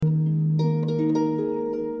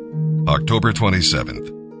October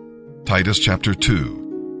 27th. Titus chapter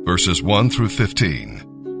 2, verses 1 through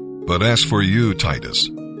 15. But as for you, Titus,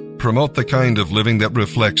 promote the kind of living that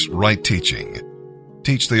reflects right teaching.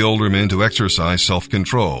 Teach the older men to exercise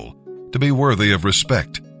self-control, to be worthy of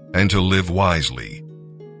respect, and to live wisely.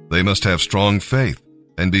 They must have strong faith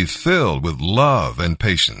and be filled with love and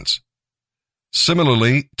patience.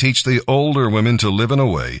 Similarly, teach the older women to live in a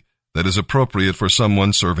way that is appropriate for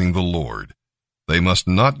someone serving the Lord. They must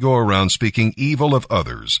not go around speaking evil of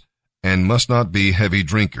others and must not be heavy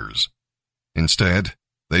drinkers. Instead,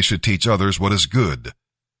 they should teach others what is good.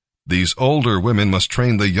 These older women must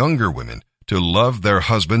train the younger women to love their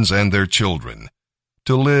husbands and their children,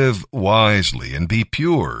 to live wisely and be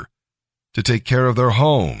pure, to take care of their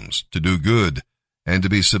homes, to do good, and to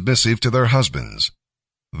be submissive to their husbands.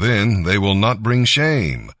 Then they will not bring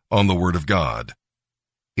shame on the word of God.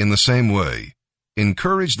 In the same way,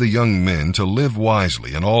 encourage the young men to live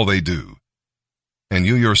wisely in all they do. And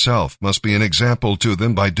you yourself must be an example to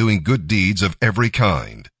them by doing good deeds of every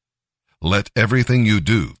kind. Let everything you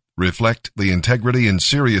do reflect the integrity and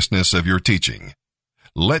seriousness of your teaching.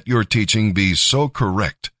 Let your teaching be so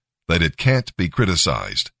correct that it can't be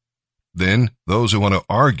criticized. Then those who want to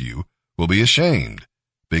argue will be ashamed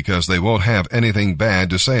because they won't have anything bad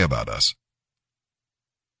to say about us.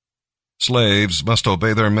 Slaves must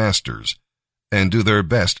obey their masters and do their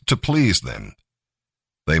best to please them.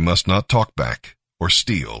 They must not talk back or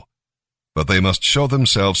steal, but they must show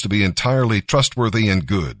themselves to be entirely trustworthy and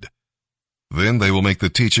good. Then they will make the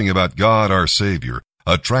teaching about God our Savior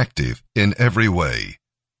attractive in every way.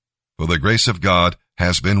 For the grace of God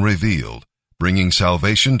has been revealed, bringing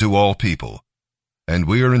salvation to all people, and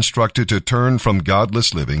we are instructed to turn from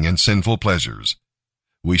godless living and sinful pleasures.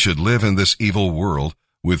 We should live in this evil world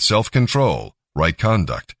with self-control, right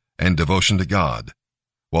conduct, and devotion to God,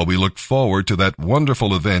 while we look forward to that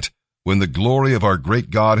wonderful event when the glory of our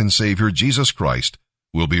great God and Savior Jesus Christ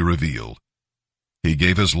will be revealed. He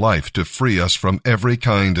gave his life to free us from every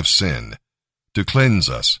kind of sin, to cleanse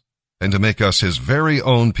us, and to make us his very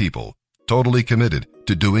own people, totally committed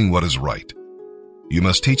to doing what is right. You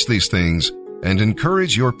must teach these things and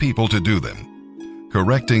encourage your people to do them,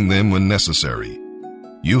 correcting them when necessary.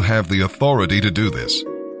 You have the authority to do this,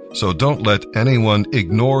 so don't let anyone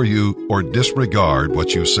ignore you or disregard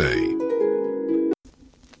what you say.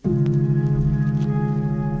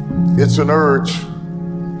 It's an urge.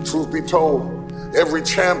 Truth be told, every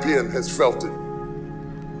champion has felt it.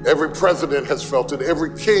 Every president has felt it.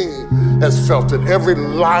 Every king has felt it. Every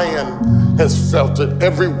lion has felt it.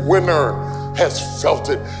 Every winner has felt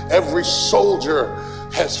it. Every soldier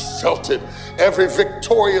has felt it. Every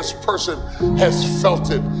victorious person has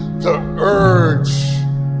felt it. The urge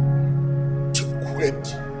to quit.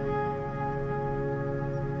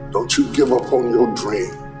 Don't you give up on your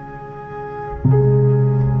dream.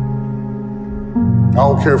 I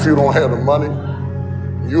don't care if you don't have the money,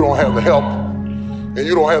 you don't have the help, and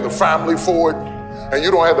you don't have the family for it, and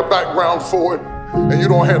you don't have the background for it, and you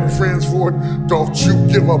don't have the friends for it. Don't you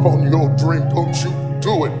give up on your dream. Don't you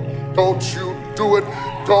do it. Don't you do it.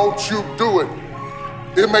 Don't you do it.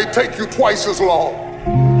 It may take you twice as long.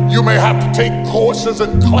 You may have to take courses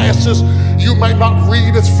and classes. You might not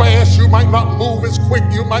read as fast. You might not move as quick.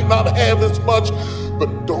 You might not have as much.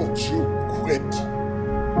 But don't you quit.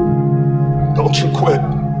 Don't you quit.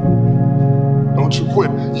 Don't you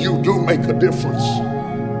quit. You do make a difference.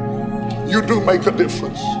 You do make a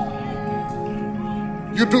difference.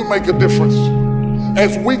 You do make a difference.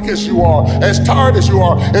 As weak as you are, as tired as you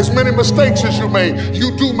are, as many mistakes as you made,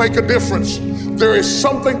 you do make a difference. There is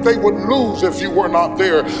something they would lose if you were not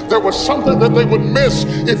there. There was something that they would miss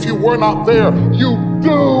if you were not there. You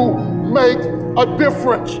do make a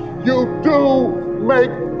difference. You do make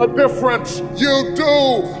a difference. You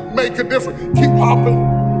do make a difference. Keep hopping.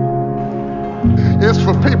 It's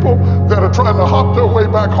for people that are trying to hop their way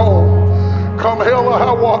back home. Come hell or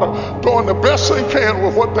high water, doing the best they can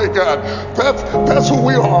with what they got. That's who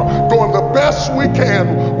we are, doing the best we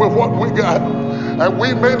can with what we got. And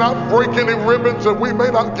we may not break any ribbons and we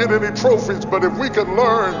may not get any trophies, but if we can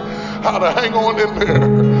learn how to hang on in there,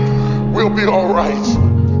 we'll be all right.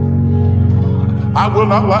 I will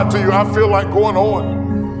not lie to you, I feel like going on.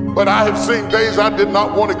 But I have seen days I did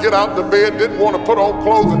not want to get out of bed, didn't want to put on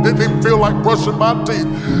clothes, and didn't even feel like brushing my teeth.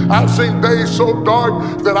 I've seen days so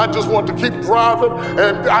dark that I just want to keep driving,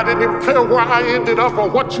 and I didn't even care where I ended up or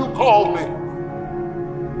what you called me.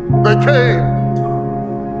 They came,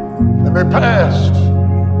 and they passed,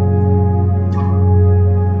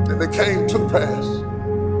 and they came to pass.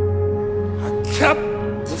 I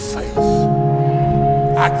kept the faith.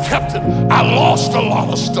 I kept it. I lost a lot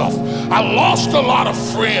of stuff. I lost a lot of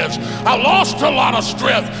friends. I lost a lot of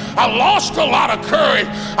strength. I lost a lot of courage.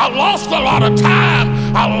 I lost a lot of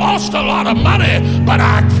time. I lost a lot of money, but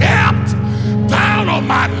I kept down on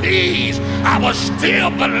my knees. I was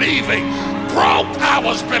still believing. Broke, I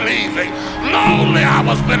was believing. Lonely, I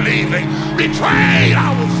was believing. Betrayed,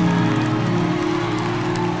 I was.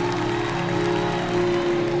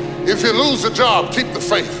 If you lose a job, keep the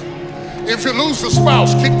faith. If you lose a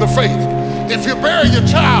spouse, keep the faith. If you bury your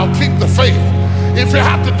child, keep the faith. If you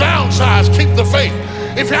have to downsize, keep the faith.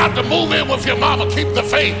 If you have to move in with your mama, keep the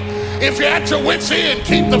faith. If you're at your wit's end,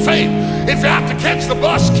 keep the faith. If you have to catch the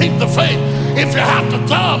bus, keep the faith. If you have to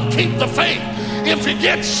dumb, keep the faith. If you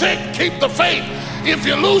get sick, keep the faith. If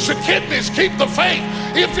you lose your kidneys, keep the faith.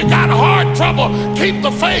 If you got heart trouble, keep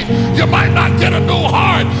the faith. You might not get a new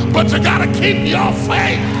heart, but you gotta keep your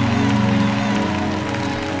faith.